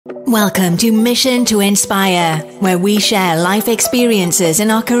Welcome to Mission to Inspire, where we share life experiences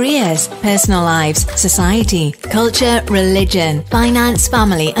in our careers, personal lives, society, culture, religion, finance,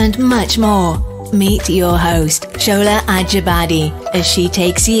 family, and much more. Meet your host, Shola Ajibade, as she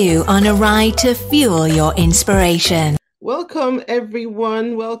takes you on a ride to fuel your inspiration. Welcome,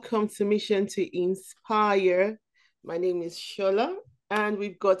 everyone. Welcome to Mission to Inspire. My name is Shola, and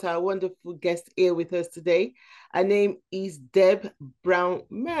we've got our wonderful guest here with us today. Her name is Deb Brown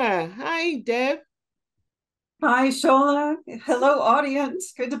Maher. Hi, Deb. Hi, Shola. Hello,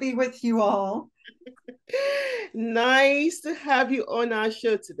 audience. Good to be with you all. Nice to have you on our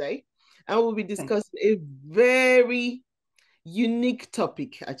show today. And we'll be discussing a very unique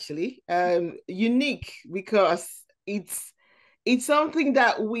topic, actually. Unique because it's something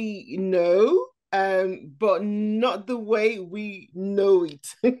that we know, but not the way we know it.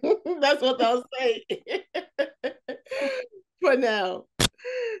 That's what I'll say for now.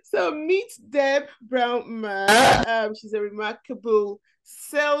 So meet Deb Brown Maher. She's a remarkable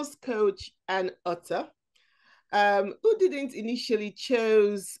sales coach and author who didn't initially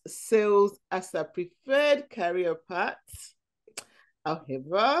choose sales as a preferred career path.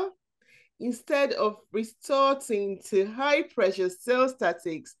 However, instead of resorting to high-pressure sales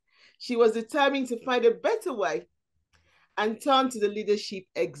tactics, she was determined to find a better way and turn to the leadership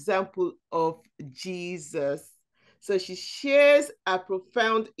example of Jesus. So she shares a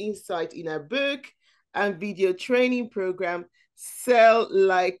profound insight in her book and video training program, Sell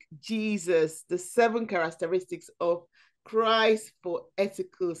Like Jesus, the 7 characteristics of Christ for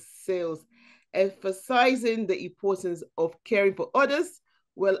ethical sales, emphasizing the importance of caring for others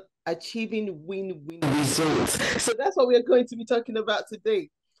while achieving win-win results. So that's what we're going to be talking about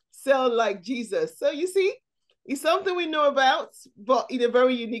today. Sell like Jesus. So you see, it's something we know about, but in a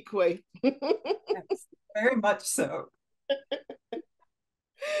very unique way. Yes, very much so.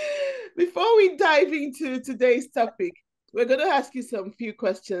 Before we dive into today's topic, we're going to ask you some few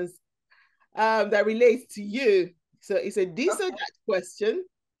questions that relates to you. So it's a this or that question.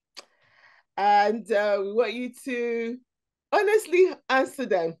 And we want you to honestly answer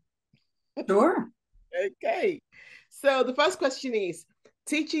them. Sure. Okay. So the first question is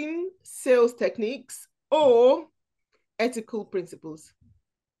teaching sales techniques or ethical principles?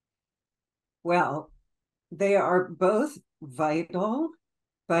 Well, they are both vital,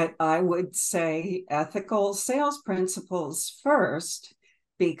 but I would say ethical sales principles first,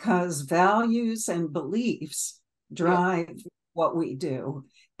 because values and beliefs drive what we do.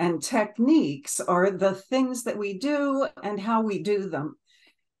 And techniques are the things that we do and how we do them.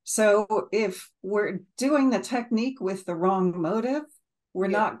 So if we're doing the technique with the wrong motive, we're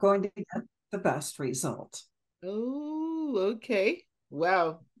not going to get the best result. Oh, okay.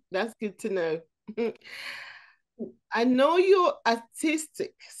 Wow, that's good to know. I know you're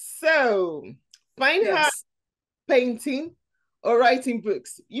artistic, so find her painting or writing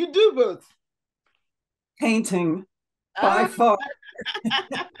books. You do both. Painting by far.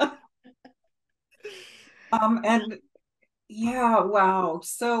 And yeah, wow.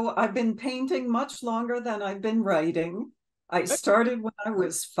 So I've been painting much longer than I've been writing. I started when I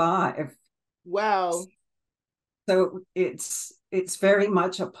was 5. Wow. So it's very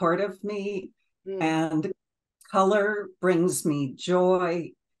much a part of me, and color brings me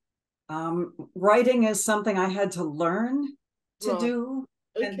joy. Writing is something I had to learn to do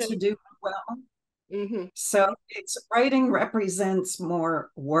and to do well. So writing represents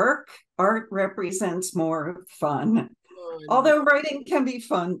more work. Art represents more fun. Although writing can be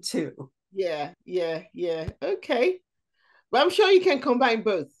fun too. Yeah. Okay. But I'm sure you can combine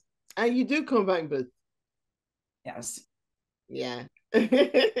both. And you do combine both. Yes. Yeah.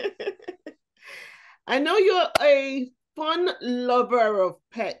 I know you're a fun lover of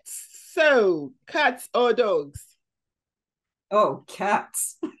pets. So, cats or dogs? Oh,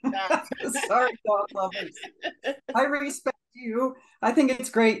 cats. Sorry, dog lovers. I respect you. I think it's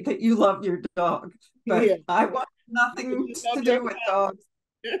great that you love your dog, but I want nothing to do with dogs.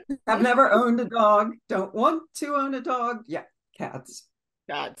 I've never owned a dog. Don't want to own a dog. Yeah, cats.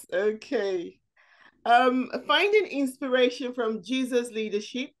 Cats. Okay. Finding inspiration from Jesus'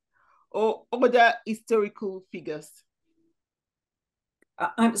 leadership or other historical figures?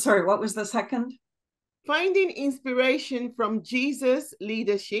 I'm sorry, what was the second? Finding inspiration from Jesus'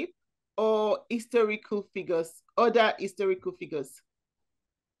 leadership or historical figures, other historical figures?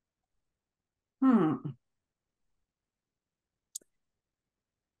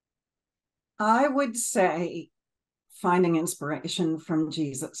 I would say finding inspiration from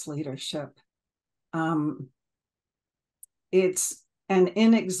Jesus' leadership. It's an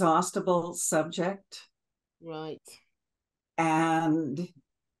inexhaustible subject. Right. And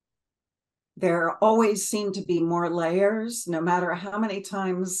there always seem to be more layers, no matter how many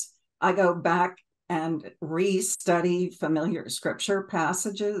times I go back and re-study familiar scripture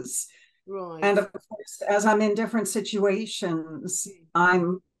passages. Right. And of course, as I'm in different situations,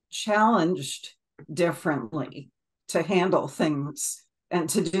 I'm challenged differently to handle things and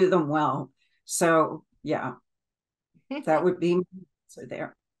to do them well. So yeah, that would be my answer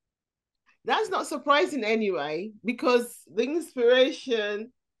there. That's not surprising anyway, because the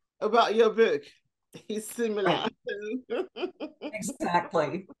inspiration about your book is similar. Right.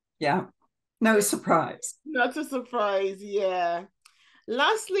 Exactly. Yeah. No surprise. Not a surprise, yeah.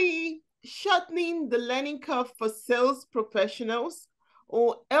 Lastly, shortening the learning curve for sales professionals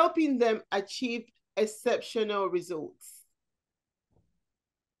or helping them achieve exceptional results.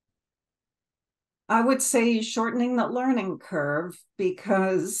 I would say shortening the learning curve,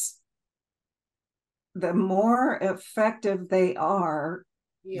 because the more effective they are,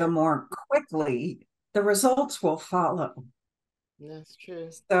 the more quickly the results will follow. That's true.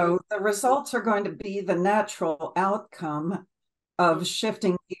 So the results are going to be the natural outcome of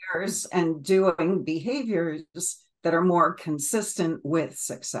shifting gears and doing behaviors that are more consistent with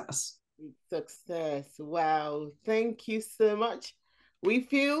success. Success. Wow. Thank you so much. We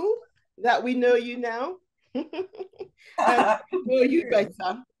feel that we know you now and know you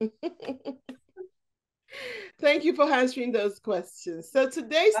better. Thank you for answering those questions. So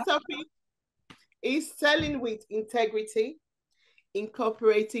today's topic is selling with integrity,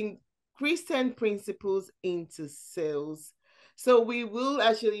 incorporating Christian principles into sales. So we will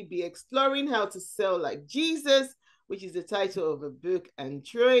actually be exploring how to sell like Jesus, which is the title of a book and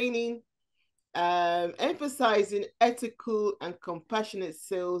training, emphasizing ethical and compassionate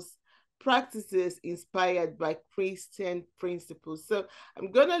sales practices inspired by Christian principles. So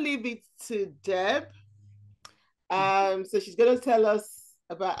I'm going to leave it to Deb. So she's going to tell us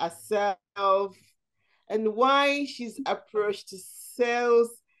about herself and why she's approached to sales,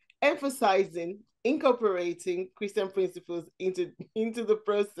 emphasizing incorporating Christian principles into the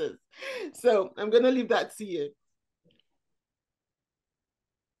process. So I'm going to leave that to you.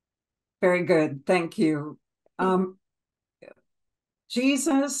 Very good. Thank you.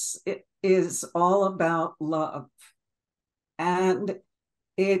 Jesus is all about love. And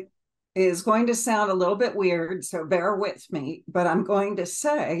it is going to sound a little bit weird, so bear with me, but I'm going to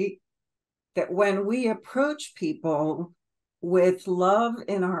say that when we approach people with love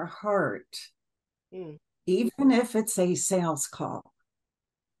in our heart, even if it's a sales call,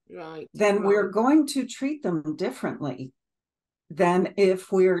 right, then we're going to treat them differently than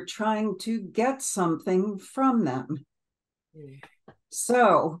if we're trying to get something from them.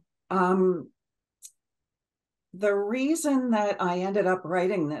 So the reason that I ended up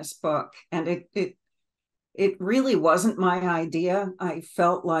writing this book, and it really wasn't my idea. I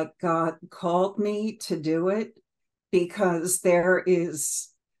felt like God called me to do it, because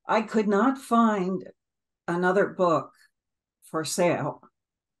I could not find another book for sale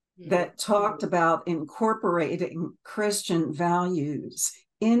that talked about incorporating Christian values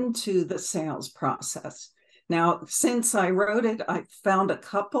into the sales process. Now, since I wrote it, I found a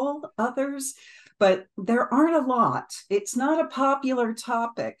couple others, but there aren't a lot. It's not a popular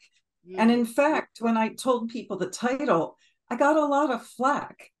topic. And in fact, when I told people the title, I got a lot of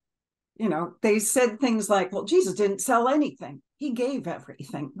flack. You know, they said things like, well, Jesus didn't sell anything. He gave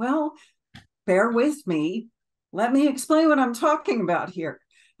everything. Well, bear with me. Let me explain what I'm talking about here.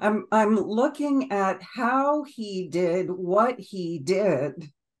 I'm looking at how he did what he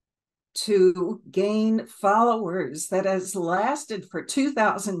did to gain followers that has lasted for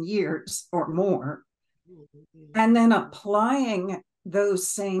 2,000 years or more, and then applying those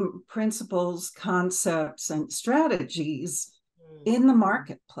same principles, concepts, and strategies in the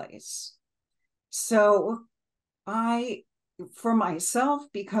marketplace. So for myself,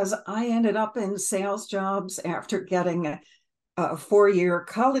 because I ended up in sales jobs after getting a 4-year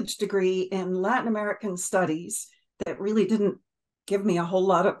college degree in Latin American studies that really didn't give me a whole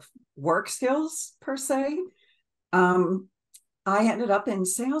lot of work skills per se. I ended up in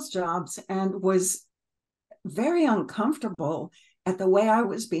sales jobs and was very uncomfortable at the way I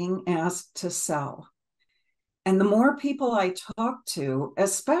was being asked to sell. And the more people I talked to,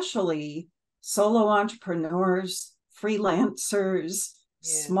 especially solo entrepreneurs, freelancers,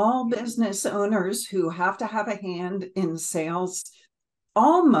 small business owners who have to have a hand in sales,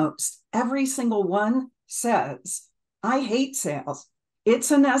 almost every single one says, I hate sales. It's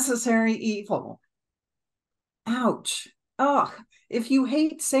a necessary evil. Ouch. Oh, if you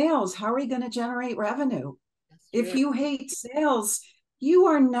hate sales, how are you going to generate revenue? If you hate sales, you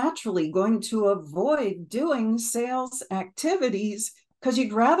are naturally going to avoid doing sales activities because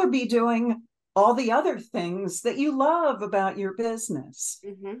you'd rather be doing all the other things that you love about your business.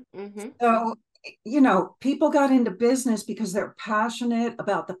 So, people got into business because they're passionate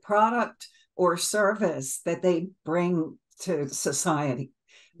about the product or service that they bring to society,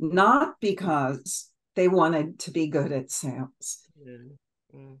 not because they wanted to be good at sales.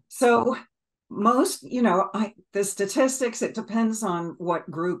 So most, the statistics, it depends on what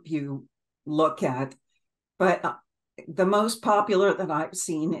group you look at, but the most popular that I've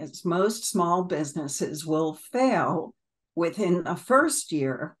seen is most small businesses will fail within the first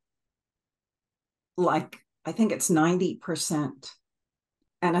year, like I think it's 90%.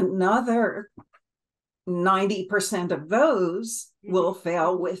 And another 90% of those will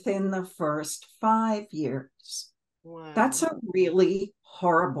fail within the first 5 years. Wow. That's a really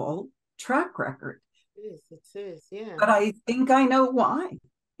horrible track record. It is, yeah. But I think I know why.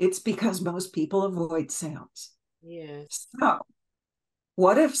 It's because most people avoid sales. Yes. So,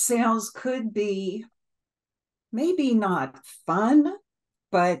 what if sales could be maybe not fun,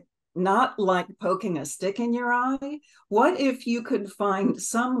 but not like poking a stick in your eye? What if you could find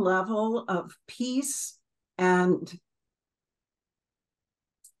some level of peace and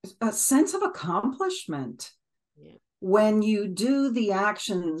a sense of accomplishment when you do the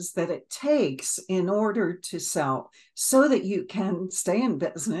actions that it takes in order to sell, so that you can stay in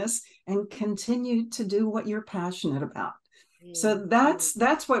business and continue to do what you're passionate about? So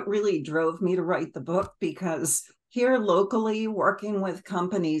that's what really drove me to write the book, because here locally, working with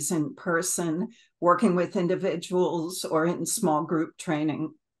companies in person, working with individuals or in small group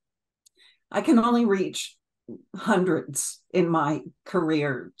training, I can only reach hundreds in my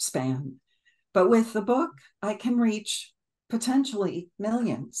career span. But with the book, I can reach potentially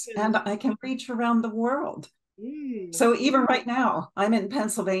millions, and I can reach around the world. So even right now, I'm in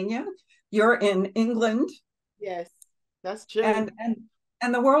Pennsylvania, you're in England. Yes, that's true.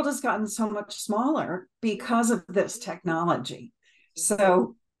 And the world has gotten so much smaller because of this technology.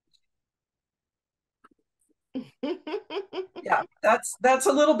 So yeah, that's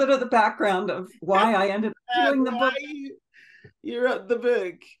a little bit of the background of why I ended up doing the book. You wrote the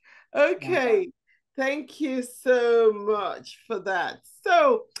book. Okay. Thank you so much for that.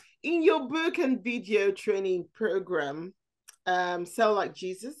 So in your book and video training program, Sell Like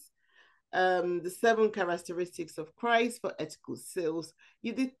Jesus, the 7 characteristics of Christ for ethical sales,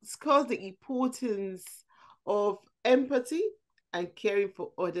 you discuss the importance of empathy and caring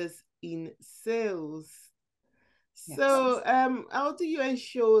for others in sales. Yes. So how do you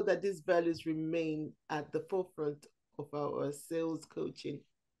ensure that these values remain at the forefront of our sales coaching?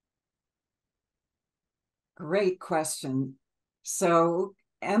 Great question. So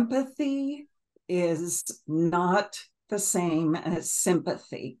empathy is not the same as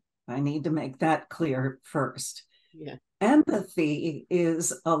sympathy. I need to make that clear first. Yeah. Empathy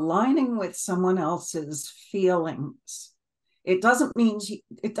is aligning with someone else's feelings. It doesn't mean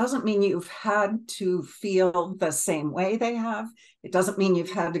you've had to feel the same way they have. It doesn't mean you've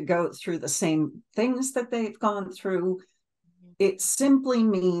had to go through the same things that they've gone through. It simply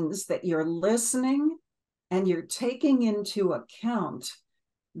means that you're listening and you're taking into account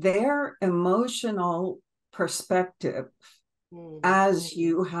their emotional perspective as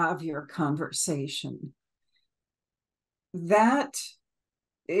you have your conversation. That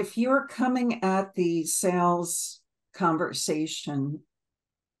if you're coming at the sales conversation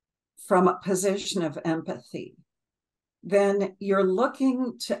from a position of empathy, then you're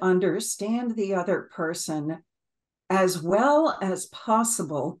looking to understand the other person as well as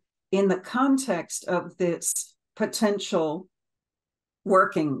possible in the context of this potential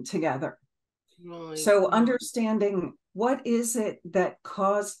working together. Right. So understanding what is it that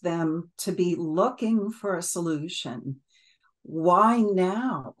caused them to be looking for a solution? Why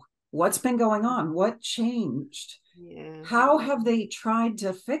now? What's been going on? What changed? Yeah. How have they tried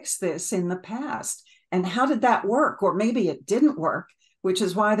to fix this in the past? And how did that work? Or maybe it didn't work, which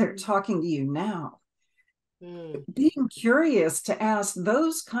is why they're talking to you now. Being curious to ask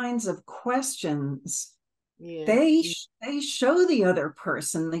those kinds of questions, they show the other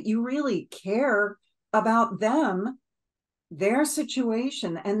person that you really care about them, their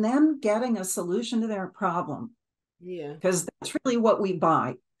situation, and them getting a solution to their problem. Yeah, because that's really what we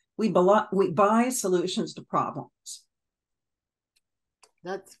buy. We buy solutions to problems.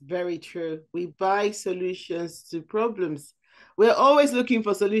 That's very true. We buy solutions to problems. We're always looking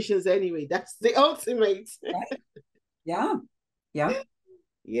for solutions anyway. That's the ultimate. Right. Yeah.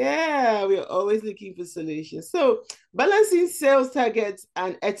 Yeah, we're always looking for solutions. So balancing sales targets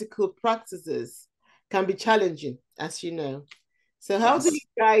and ethical practices can be challenging, as you know. So how do you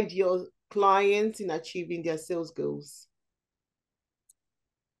guide your clients in achieving their sales goals?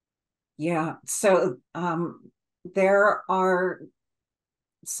 Yeah. So there are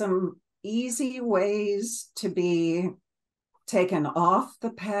some easy ways to be taken off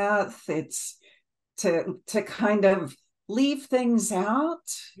the path. It's to kind of leave things out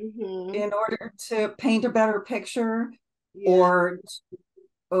in order to paint a better picture, or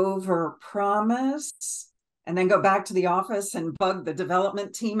over promise and then go back to the office and bug the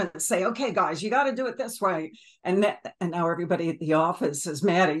development team and say, okay, guys, you got to do it this way. And now everybody at the office is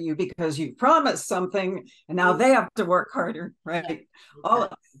mad at you because you promised something and now they have to work harder, right?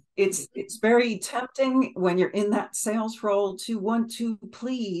 It's very tempting when you're in that sales role to want to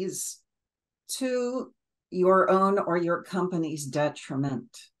please to your own or your company's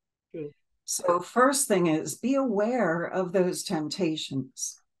detriment. So first thing is be aware of those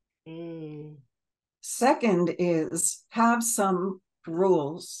temptations. Second is have some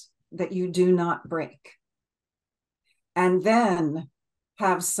rules that you do not break. And then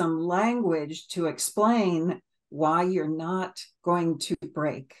have some language to explain why you're not going to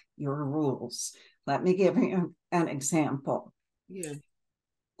break your rules. Let me give you an example.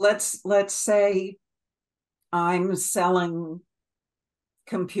 Let's say I'm selling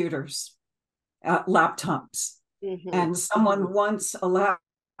computers, laptops, and someone wants a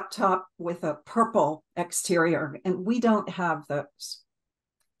laptop with a purple exterior, and we don't have those.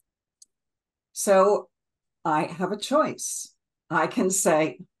 So I have a choice. I can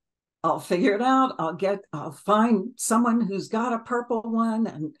say, I'll figure it out. I'll find someone who's got a purple one,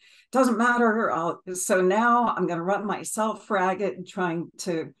 and it doesn't matter. So now I'm going to run myself ragged trying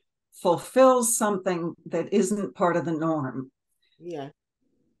to fulfill something that isn't part of the norm.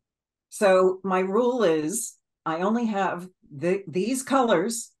 So my rule is I only have these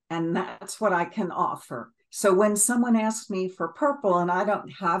colors, and that's what I can offer. So when someone asks me for purple and I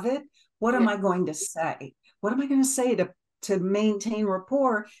don't have it, what am I going to say? What am I going to say to maintain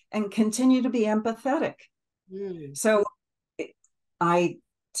rapport and continue to be empathetic? So I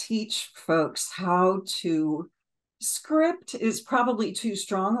teach folks how to script is probably too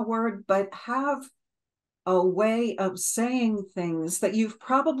strong a word, but have a way of saying things that you've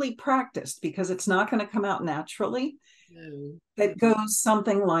probably practiced because it's not going to come out naturally. That goes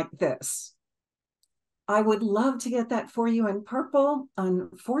something like this. I would love to get that for you in purple.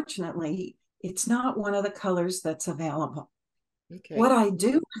 Unfortunately, it's not one of the colors that's available. What I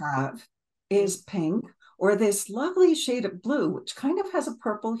do have is pink or this lovely shade of blue, which kind of has a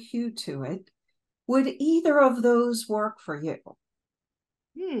purple hue to it. Would either of those work for you?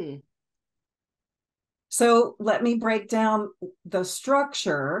 So let me break down the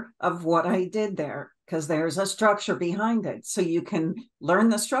structure of what I did there, because there's a structure behind it. So you can learn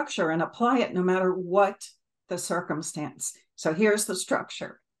the structure and apply it no matter what the circumstance. So here's the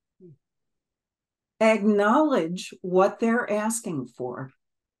structure. Acknowledge what they're asking for.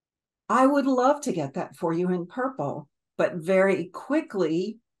 I would love to get that for you in purple, but very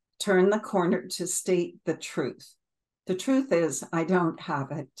quickly turn the corner to state the truth. The truth is I don't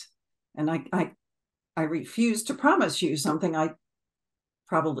have it. And I refuse to promise you something I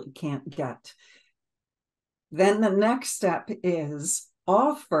probably can't get. Then the next step is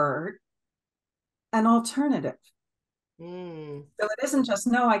offer an alternative. So it isn't just,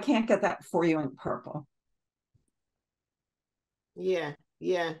 no, I can't get that for you in purple.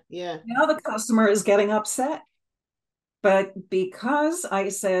 Now the customer is getting upset. But because I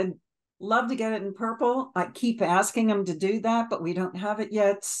said, love to get it in purple, I keep asking them to do that, but we don't have it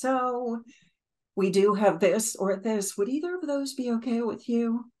yet. So we do have this or this. Would either of those be okay with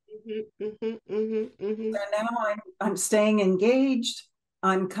you? So now I'm staying engaged.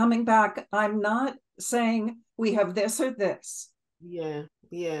 I'm coming back. I'm not saying we have this or this.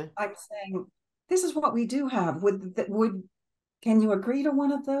 I'm saying this is what we do have. Can you agree to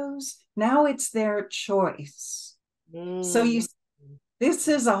one of those? Now it's their choice. So this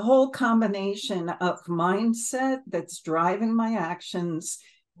is a whole combination of mindset that's driving my actions.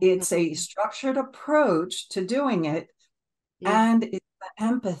 It's a structured approach to doing it, and it's the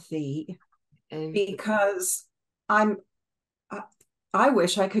empathy, because I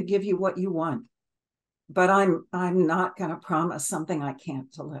wish I could give you what you want, but I'm not going to promise something I can't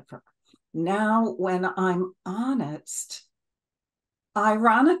deliver. Now, when I'm honest,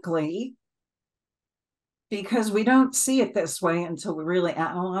 ironically, because we don't see it this way until we really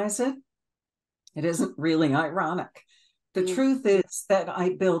analyze it, it isn't really ironic. The truth is that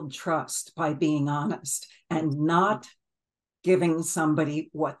I build trust by being honest and not giving somebody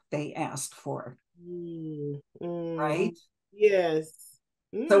what they asked for. Right?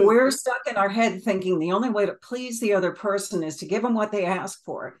 So we're stuck in our head thinking the only way to please the other person is to give them what they ask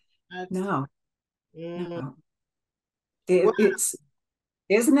for. No.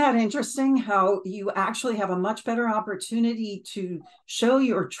 isn't that interesting how you actually have a much better opportunity to show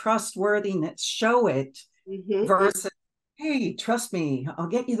your trustworthiness, show it, versus, hey, trust me, I'll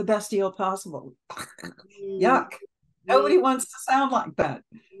get you the best deal possible. Yuck. Nobody wants to sound like that.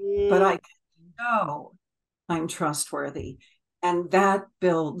 But I know I'm trustworthy. And that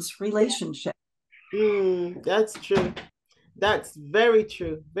builds relationship. That's true. That's very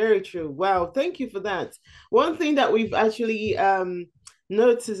true. Very true. Wow. Thank you for that. One thing that we've actually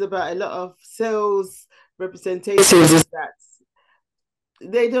noticed about a lot of sales representatives is that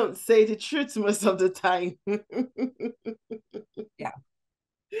they don't say the truth most of the time. Yeah.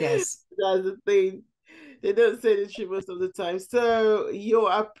 Yes. That's the thing. They don't say the truth most of the time. So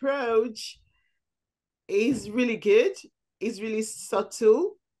your approach is really good. It's really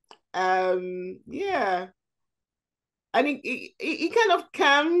subtle. Yeah. And it kind of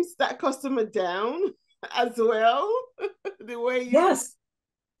calms that customer down as well. The way you Yes.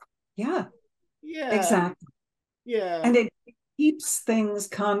 Yeah. Yeah. Exactly. Yeah. And it keeps things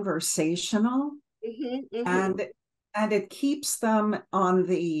conversational, and it keeps them on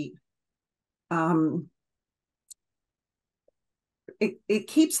the it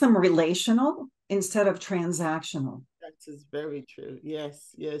keeps them relational instead of transactional. That is very true.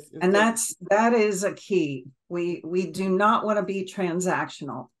 Yes, yes. And that is a key. We do not want to be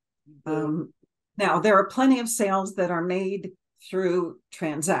transactional. Now, there are plenty of sales that are made through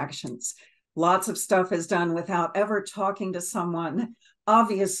transactions. Lots of stuff is done without ever talking to someone.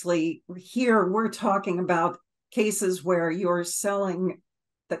 Obviously, here we're talking about cases where you're selling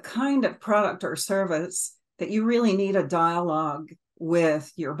the kind of product or service that you really need a dialogue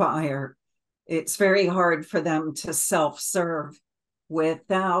with your buyer. It's very hard for them to self-serve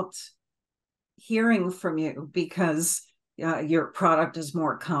without hearing from you, because your product is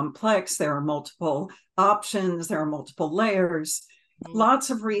more complex. There are multiple options. There are multiple layers. Lots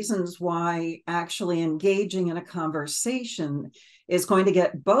of reasons why actually engaging in a conversation is going to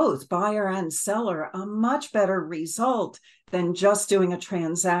get both buyer and seller a much better result than just doing a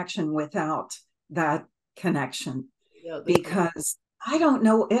transaction without that connection. Because I don't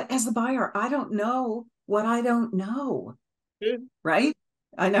know, as the buyer, I don't know what I don't know. Right?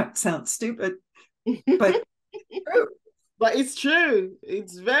 I know it sounds stupid, but true. But it's true.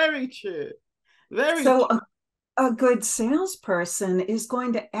 It's very true. Very so true. A good salesperson is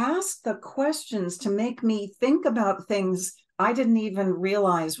going to ask the questions to make me think about things I didn't even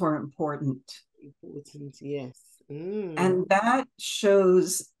realize were important. Important, yes. And that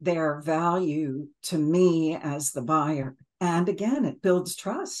shows their value to me as the buyer. And again, it builds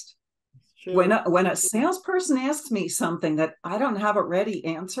trust. When a salesperson asks me something that I don't have a ready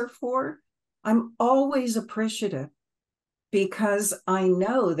answer for, I'm always appreciative, because I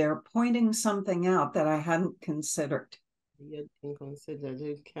know they're pointing something out that I hadn't considered.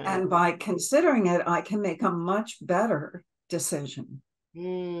 And by considering it, I can make a much better decision.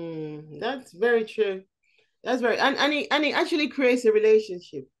 That's very true. That's very, and it actually creates a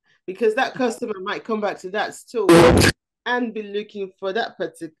relationship, because that customer might come back to that store and be looking for that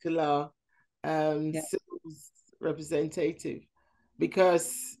particular sales representative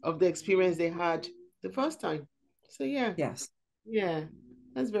because of the experience they had the first time. So yeah. Yes. Yeah,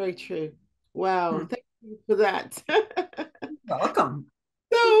 that's very true. Wow, thank you for that. Welcome.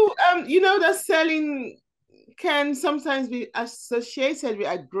 So that selling can sometimes be associated with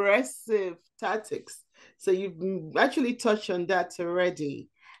aggressive tactics. So you've actually touched on that already.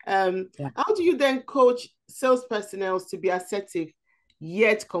 How do you then coach sales personnel to be assertive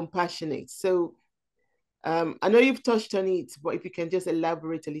yet compassionate? So I know you've touched on it, but if you can just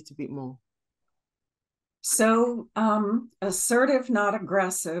elaborate a little bit more. So assertive, not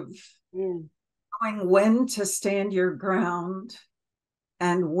aggressive, knowing when to stand your ground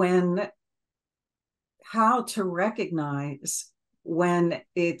and how to recognize when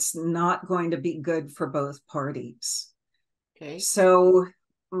it's not going to be good for both parties. Okay. So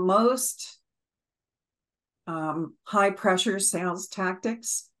most high pressure sales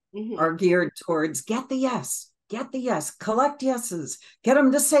tactics are geared towards get the yes, collect yeses, get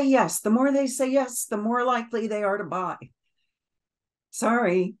them to say yes. The more they say yes, the more likely they are to buy.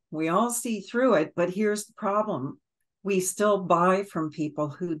 Sorry, we all see through it, but here's the problem. We still buy from people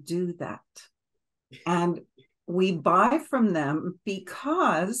who do that. And we buy from them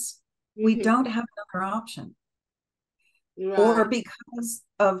because we don't have another option. Right. Or because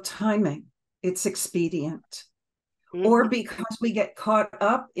of timing, it's expedient. Or because we get caught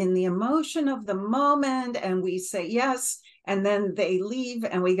up in the emotion of the moment and we say yes, and then they leave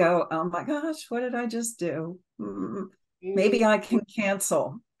and we go, oh my gosh, what did I just do? Maybe I can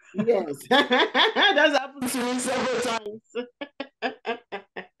cancel. Yes, that's happened to me several times.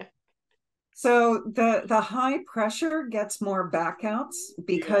 So the high pressure gets more backouts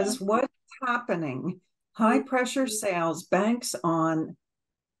because what's happening, high pressure sales banks on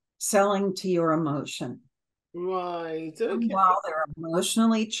selling to your emotion. Right. And Okay. while they're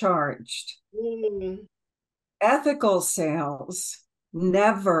emotionally charged, Mm. ethical sales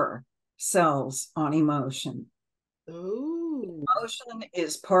never sells on emotion. Oh. Emotion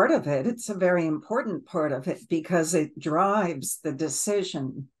is part of it. It's a very important part of it because it drives the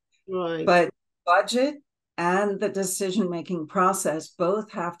decision. Right. But budget and the decision-making process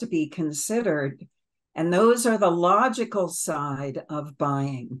both have to be considered. And those are the logical side of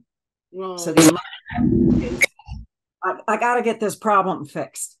buying. Right. So the emotion is, I got to get this problem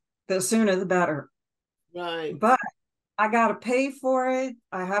fixed. The sooner the better. Right. But I got to pay for it.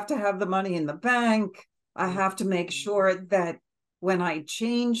 I have to have the money in the bank. I have to make sure that when I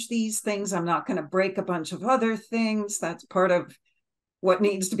change these things, I'm not going to break a bunch of other things. That's part of what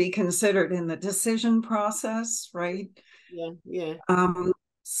needs to be considered in the decision process, right? Yeah, yeah.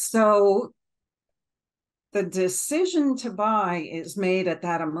 So the decision to buy is made at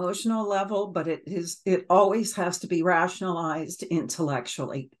that emotional level, but it always has to be rationalized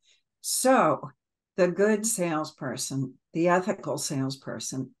intellectually. So the good salesperson, the ethical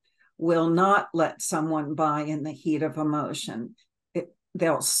salesperson, will not let someone buy in the heat of emotion.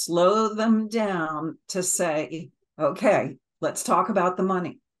 They'll slow them down to say, okay, let's talk about the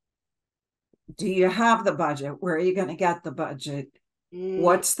money. Do you have the budget? Where are you going to get the budget?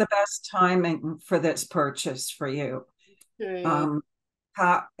 What's the best timing for this purchase for you? Okay.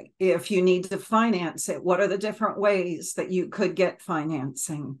 If you need to finance it, what are the different ways that you could get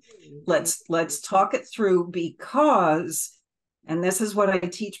financing? Let's talk it through because, and this is what I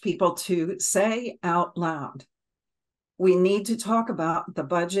teach people to say out loud. We need to talk about the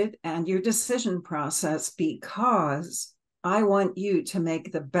budget and your decision process because I want you to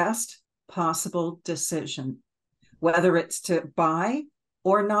make the best possible decision, whether it's to buy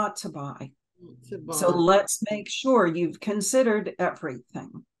or not to buy. So let's make sure you've considered everything.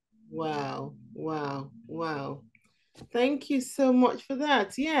 Wow, wow, wow. Thank you so much for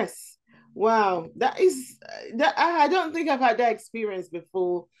that. Yes. Wow. That I don't think I've had that experience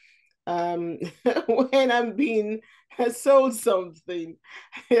before. When I'm being sold something,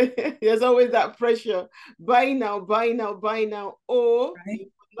 there's always that pressure. Buy now, buy now, buy now, or Right?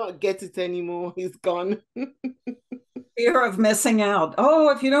 you will not get it anymore. It's gone. Fear of missing out. Oh,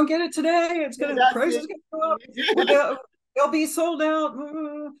 if you don't get it today, the That's price it. is gonna go up. They'll be sold out.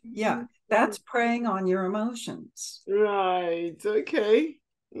 Yeah, that's preying on your emotions. Right. Okay.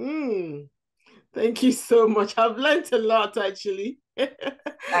 Mm. Thank you so much. I've learned a lot actually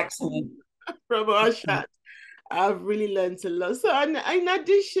Excellent. from our chat. I've really learned a lot. So, in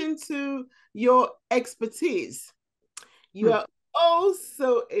addition to your expertise, you are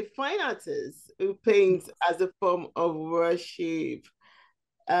also a fine artist who paints as a form of worship.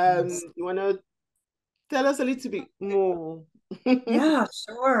 Yes. You want to tell us a little bit more? Yeah,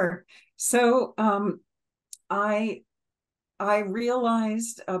 sure. So I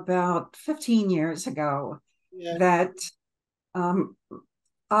realized about 15 years ago Yeah. that um,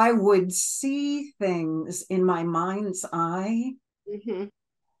 I would see things in my mind's eye Mm-hmm.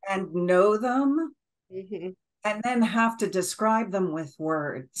 and know them Mm-hmm. and then have to describe them with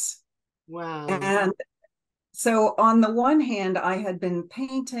words. Wow. And so on the one hand, I had been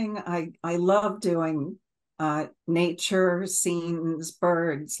painting. I love doing nature scenes,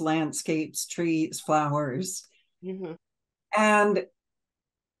 birds, landscapes, trees, flowers. Mm-hmm. And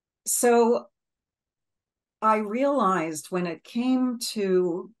so I realized when it came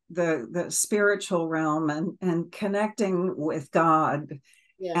to the spiritual realm and connecting with God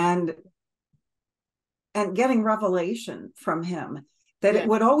Yeah. and getting revelation from him, that Yeah. it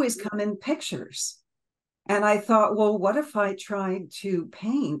would always come in pictures. And I thought, well, what if I tried to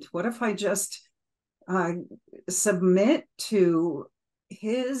paint? What if I just submit to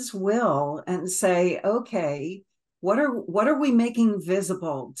his will and say, okay, what are we making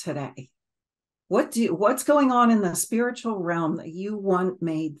visible today? What's going on in the spiritual realm that you want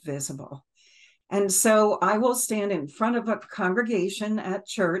made visible? And so I will stand in front of a congregation at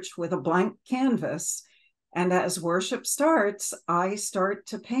church with a blank canvas. And as worship starts, I start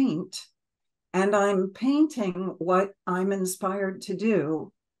to paint. And I'm painting what I'm inspired to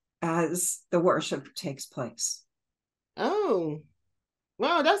do as the worship takes place. Oh,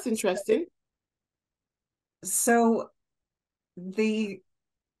 wow, that's interesting. So the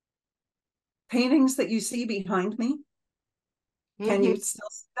paintings that you see behind me, can Mm-hmm. you still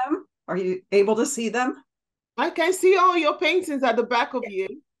see them? Are you able to see them? I can see all your paintings at the back of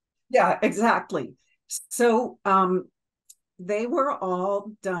you. Yeah, exactly. So they were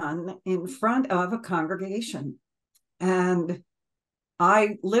all done in front of a congregation. And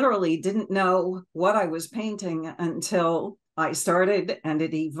I literally didn't know what I was painting until I started, and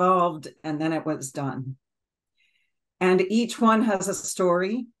it evolved, and then it was done. And each one has a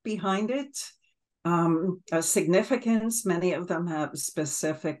story behind it, a significance. Many of them have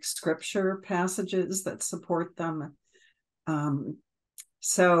specific scripture passages that support them.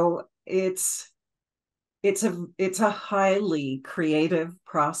 So it's a highly creative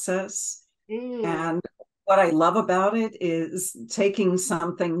process. And what I love about it is taking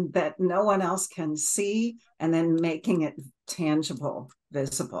something that no one else can see and then making it tangible,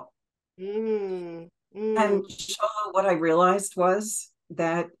 visible. And Shola, what I realized was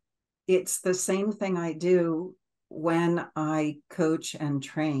that it's the same thing I do when I coach and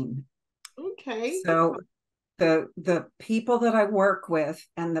train. Okay. So the people that I work with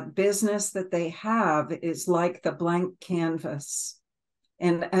and the business that they have is like the blank canvas.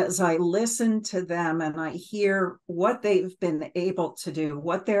 And as I listen to them and I hear what they've been able to do,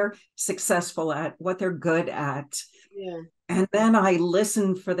 what they're successful at, what they're good at, and then I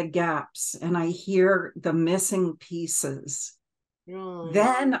listen for the gaps and I hear the missing pieces,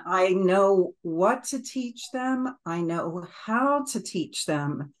 then I know what to teach them. I know how to teach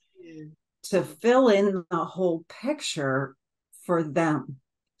them to fill in the whole picture for them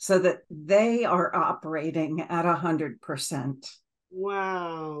so that they are operating at 100%.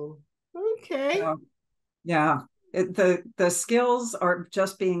 Wow. Okay. So, yeah. The skills are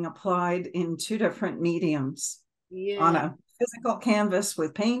just being applied in two different mediums, on a physical canvas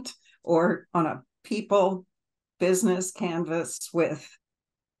with paint or on a people business canvas with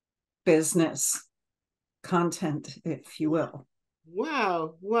business content, if you will.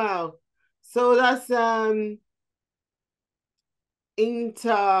 Wow. Wow. So that's you're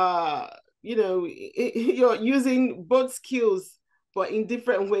using both skills but in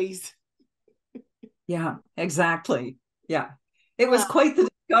different ways. Yeah, exactly. Yeah. It was quite the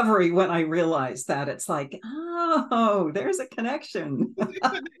discovery when I realized that. It's like, oh, there's a connection.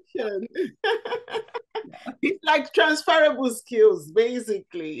 It's like transferable skills,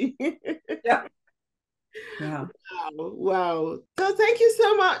 basically. Yeah. Yeah. Wow. So thank you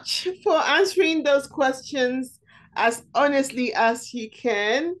so much for answering those questions as honestly as you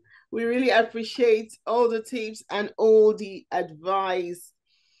can. We really appreciate all the tips and all the advice.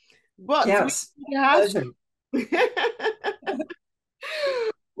 But yes,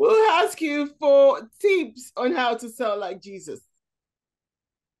 we'll ask you for tips on how to sell like Jesus.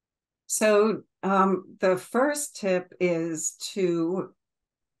 So the first tip is to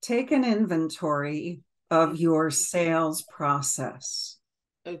take an inventory of your sales process.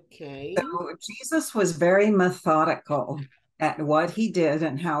 Okay. So Jesus was very methodical at what he did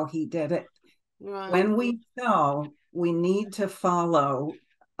and how he did it. Right. When we sell, we need to follow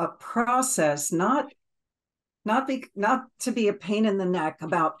a process, not to be a pain in the neck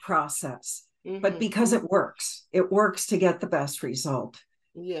about process, but because it works. It works to get the best result.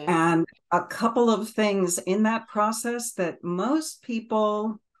 Yeah. And a couple of things in that process that most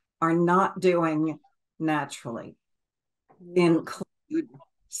people are not doing naturally include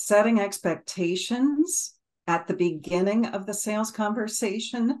setting expectations at the beginning of the sales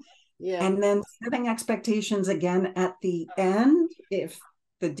conversation, and then setting expectations again at the end if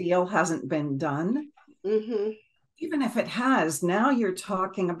the deal hasn't been done. Even if it has, now you're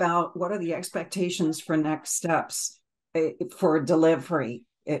talking about what are the expectations for next steps for delivery,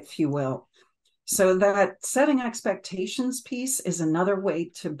 if you will. So that setting expectations piece is another way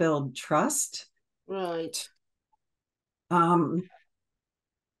to build trust. Right.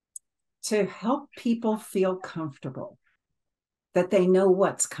 To help people feel comfortable, that they know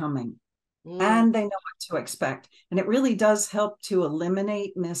what's coming and they know what to expect. And it really does help to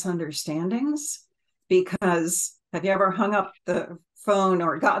eliminate misunderstandings, because have you ever hung up the phone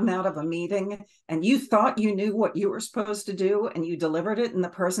or gotten out of a meeting and you thought you knew what you were supposed to do and you delivered it and the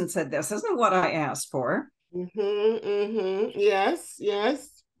person said, this isn't what I asked for? Yes.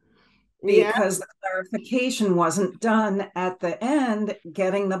 Because the clarification wasn't done at the end,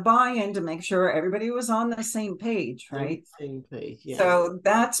 getting the buy-in to make sure everybody was on the same page, right? Same page, yeah. So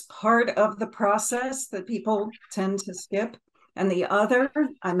that's part of the process that people tend to skip. And the other,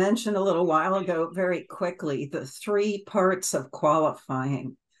 I mentioned a little while ago, very quickly, the 3 parts of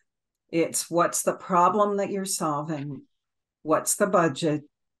qualifying. It's what's the problem that you're solving, what's the budget,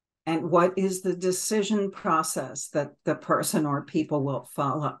 and what is the decision process that the person or people will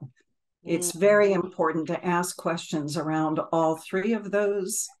follow. It's very important to ask questions around all 3 of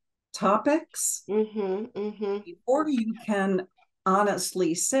those topics before you can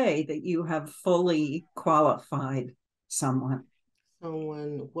honestly say that you have fully qualified someone.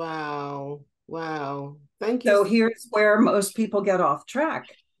 Someone. Wow. Wow. Thank you. So here's where most people get off track.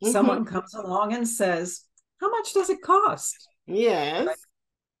 Mm-hmm. Someone comes along and says, how much does it cost? Yes. Right?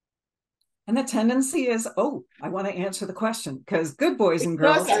 And the tendency is, oh, I want to answer the question because good boys and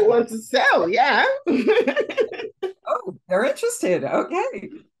girls. I want to sell. Yeah. Oh, they're interested. Okay.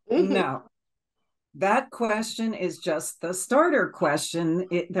 Mm-hmm. No, that question is just the starter question.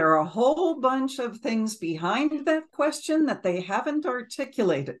 There are a whole bunch of things behind that question that they haven't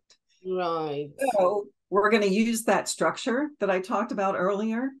articulated. Right. So we're going to use that structure that I talked about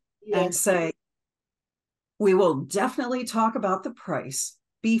earlier and say, we will definitely talk about the price.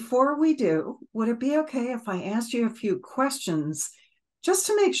 Before we do, would it be okay if I asked you a few questions just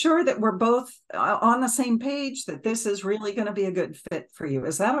to make sure that we're both on the same page, that this is really going to be a good fit for you?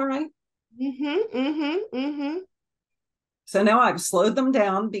 Is that all right? Mm-hmm, mm-hmm, mm-hmm. So now I've slowed them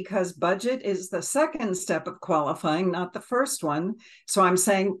down because budget is the second step of qualifying, not the first one. So I'm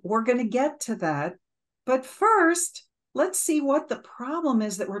saying we're going to get to that. But first, let's see what the problem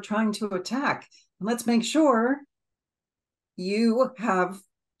is that we're trying to attack. And let's make sure you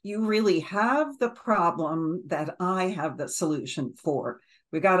really have the problem that I have the solution for.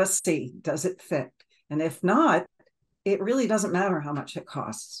 We got to see, does it fit? And if not, it really doesn't matter how much it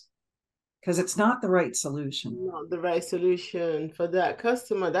costs because it's not the right solution. Not the right solution for that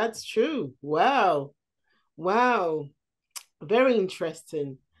customer. That's true. Wow. Wow. Very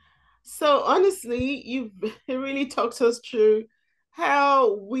interesting. So honestly, you've really talked us through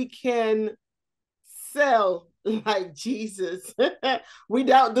how we can sell like Jesus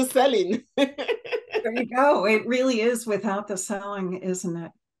without the selling. There you go. It really is without the selling, isn't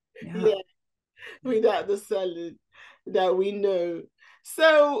it? Yeah, without the selling that we know.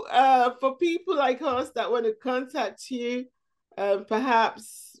 So for people like us that want to contact you,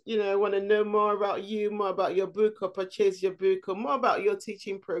 perhaps, want to know more about you, more about your book or purchase your book or more about your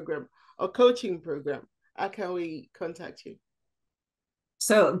teaching program or coaching program, how can we contact you?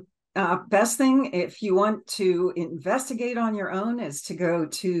 So best thing, if you want to investigate on your own, is to go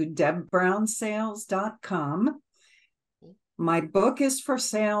to debbrounsales.com. My book is for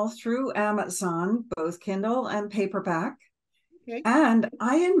sale through Amazon, both Kindle and paperback. Okay. And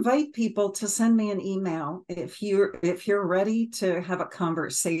I invite people to send me an email if you're ready to have a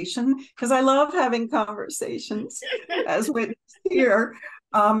conversation, because I love having conversations as witnessed here.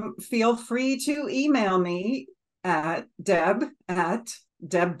 Feel free to email me at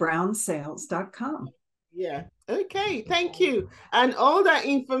debbrounsales.com. Yeah. Okay. Thank you. And all that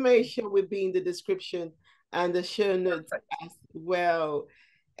information will be in the description and the show notes as well.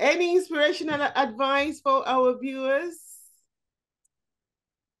 Any inspirational advice for our viewers?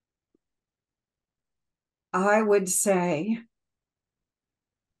 I would say,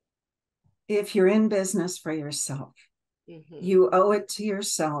 if you're in business for yourself, you owe it to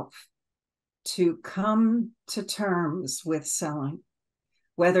yourself to come to terms with selling.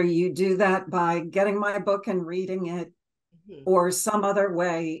 Whether you do that by getting my book and reading it or some other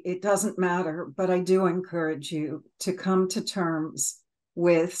way, it doesn't matter. But I do encourage you to come to terms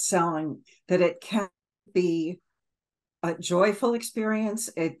with selling, that it can be a joyful experience.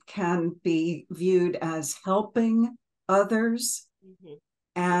 It can be viewed as helping others.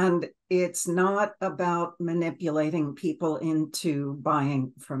 And it's not about manipulating people into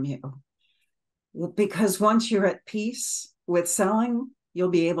buying from you. Because once you're at peace with selling, you'll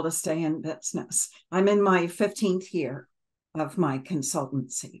be able to stay in business. I'm in my 15th year of my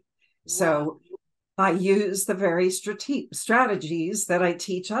consultancy. Wow. So I use the very strategies that I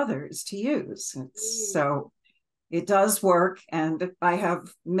teach others to use. So it does work. And I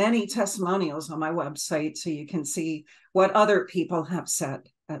have many testimonials on my website, so you can see what other people have said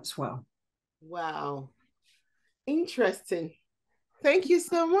as well. Wow. Interesting. Thank you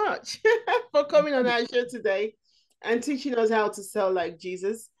so much for coming on our show today and teaching us how to sell like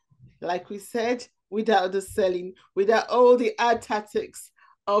Jesus. Like we said, without the selling, without all the ad tactics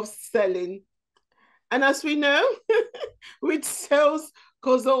of selling. And as we know, with sales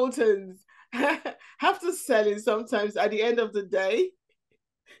consultants, after selling, sometimes at the end of the day,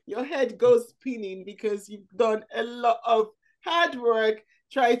 your head goes spinning because you've done a lot of hard work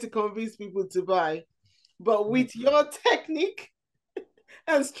trying to convince people to buy. But with your technique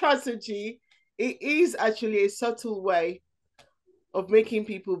and strategy, it is actually a subtle way of making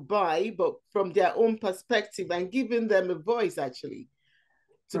people buy, but from their own perspective and giving them a voice actually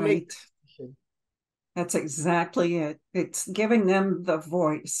to make the decision. That's exactly it. It's giving them the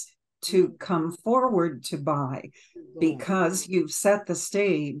voice to come forward to buy because you've set the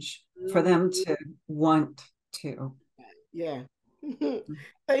stage for them to want to. Yeah.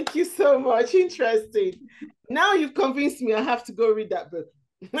 Thank you so much. Interesting. Now you've convinced me I have to go read that book.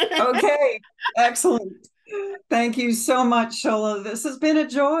 Okay, excellent. Thank you so much, Shola. This has been a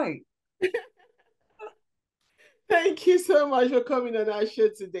joy. Thank you so much for coming on our show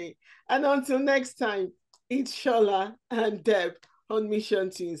today. And until next time, it's Shola and Deb on Mission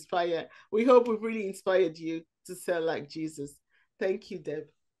to Inspire. We hope we've really inspired you to sell like Jesus. Thank you, Deb.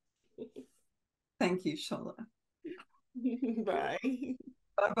 Thank you, Shola. Bye.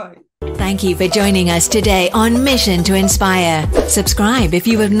 Bye-bye. Thank you for joining us today on Mission to Inspire. Subscribe if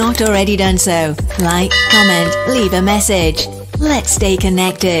you have not already done so. Like, comment, leave a message. Let's stay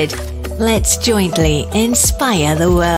connected. Let's jointly inspire the world.